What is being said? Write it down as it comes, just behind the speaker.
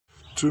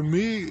To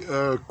me,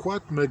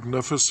 quite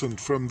magnificent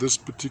from this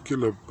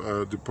particular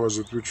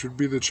deposit, which would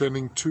be the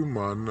Channing 2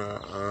 mine,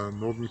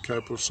 Northern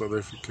Cape of South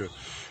Africa.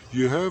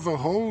 You have a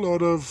whole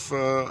lot of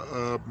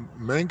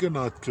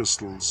manganite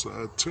crystals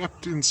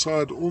trapped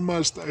inside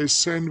almost a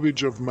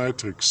sandwich of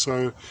matrix.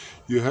 So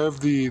you have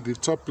the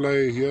top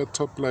layer here,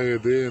 top layer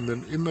there, and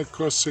then in the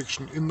cross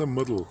section in the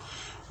middle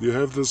you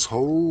have this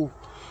whole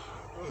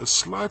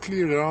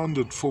slightly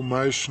rounded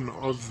formation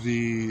of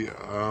the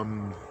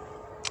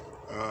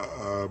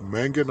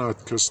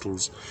manganite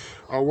crystals.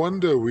 I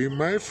wonder, we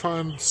may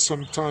find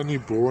some tiny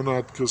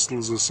braunite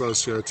crystals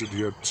associated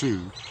here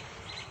too.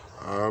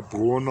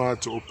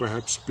 Braunite or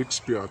perhaps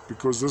Bixbyite,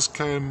 because this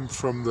came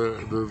from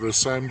the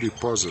same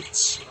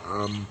deposits.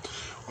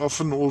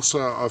 Often also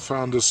I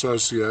found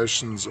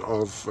associations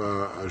of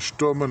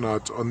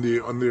Stormanite on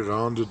the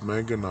rounded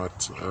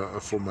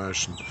manganite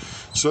formation.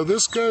 So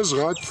this goes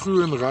right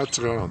through and right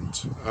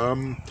round.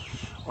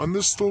 On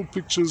the still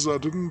pictures I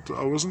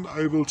wasn't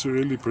able to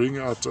really bring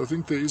out. I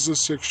think there is a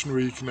section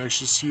where you can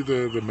actually see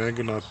the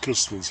manganite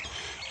crystals.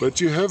 But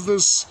you have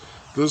this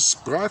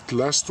bright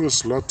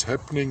lustrous lot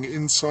happening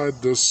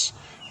inside these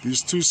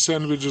two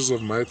sandwiches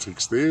of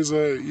matrix. There's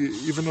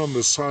even on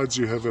the sides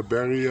you have a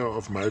barrier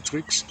of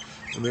matrix,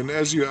 and then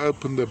as you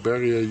open the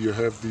barrier you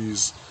have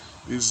these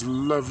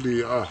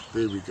lovely,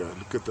 there we go,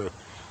 look at that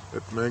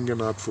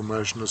manganite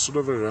formation is sort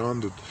of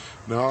around it.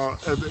 Now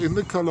in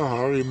the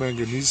Kalahari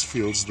manganese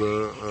fields,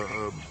 the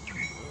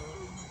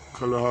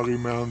Kalahari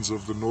mounds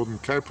of the Northern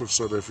Cape of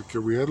South Africa,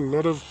 we had a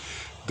lot of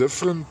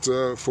different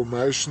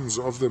formations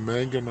of the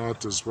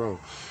manganite as well.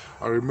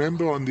 I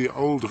remember on the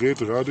old red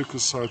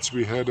rhodochrosites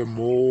we had a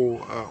more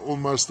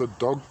almost a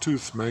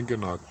dogtooth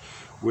manganite,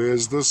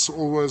 whereas this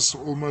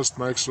almost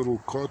makes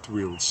little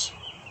cartwheels.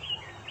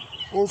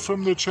 All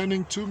from the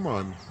Channing 2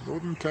 mine,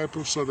 Northern Cape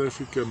of South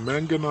Africa,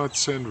 manganite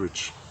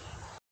sandwich.